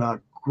to, and a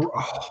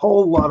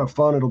whole lot of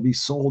fun. It'll be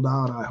sold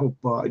out. I hope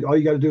all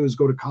you got to do is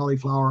go to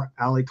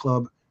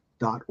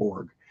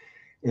caulifloweralleyclub.org.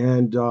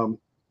 And of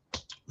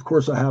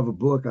course, I have a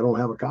book. I don't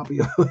have a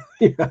copy of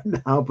it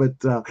now, but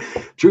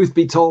truth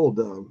be told,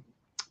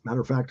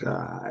 matter of fact,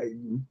 I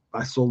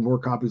sold more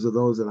copies of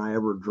those than I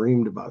ever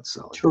dreamed about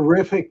selling.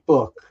 Terrific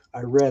book.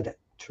 I read it.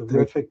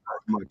 Terrific. Thank you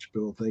very much,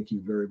 Bill. Thank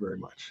you very, very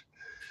much.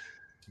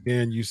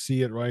 Again, you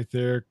see it right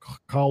there,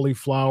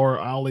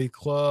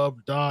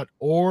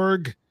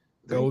 caulifloweralleyclub.org.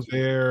 Go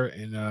there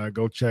and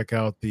go check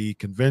out the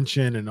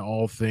convention and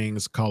all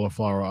things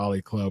Cauliflower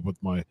Alley Club with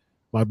my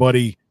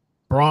buddy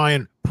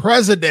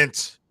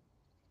President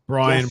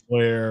Brian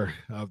Blair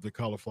of the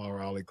Cauliflower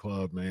Alley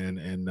Club, man.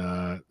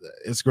 And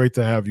it's great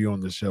to have you on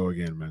the show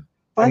again, man.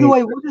 By the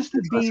way, what does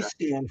the B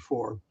stand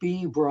for?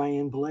 B.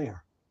 Brian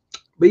Blair.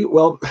 B,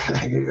 well,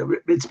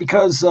 it's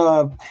because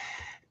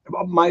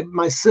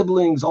my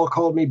siblings all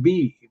called me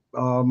B.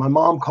 My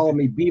mom called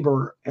me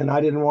Bieber, and I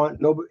didn't want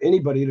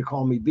anybody to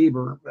call me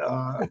Bieber.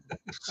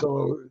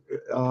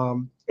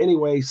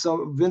 Anyway,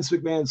 so Vince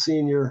McMahon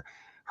Sr.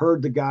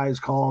 heard the guys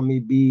calling me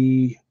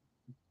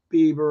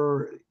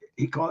Bieber.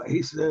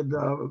 He said,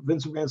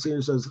 Vince McMahon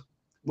Sr. says,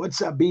 what's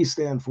that B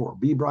stand for?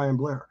 B. Brian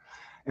Blair.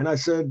 And I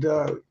said,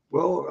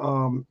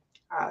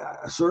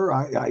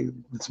 sir,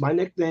 it's my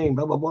nickname,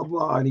 blah, blah, blah,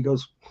 blah. And he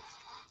goes,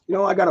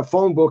 I got a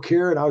phone book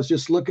here, and I was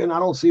just looking. I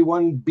don't see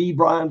one B.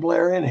 Brian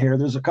Blair in here.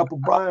 There's a couple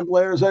Brian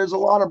Blairs. There's a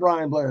lot of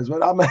Brian Blairs, but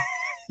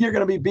you're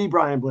going to be B.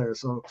 Brian Blair.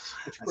 So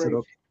that's great. Said,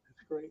 okay.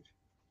 That's great.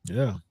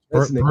 Yeah.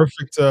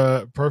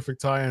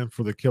 Perfect tie-in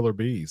for the Killer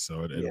Bees.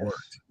 So it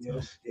worked.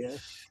 Yes.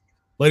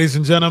 Ladies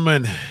and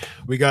gentlemen,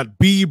 we got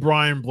B.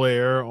 Brian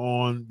Blair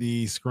on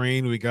the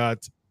screen. We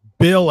got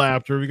Bill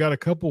Apter. We got a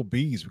couple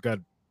B's. We got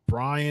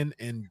Brian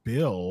and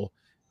Bill.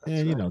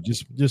 And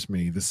just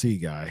me, the C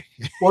guy.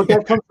 Well,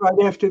 that comes right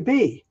after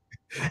B.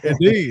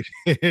 Indeed.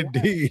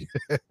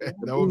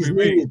 That would be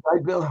me.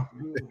 Right, Bill?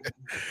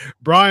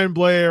 Brian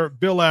Blair,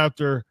 Bill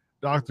Apter,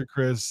 Dr.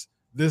 Chris.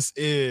 This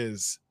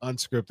is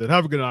UnSKripted.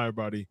 Have a good night,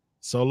 everybody.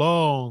 So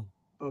long.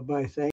 Bye-bye. Thank you.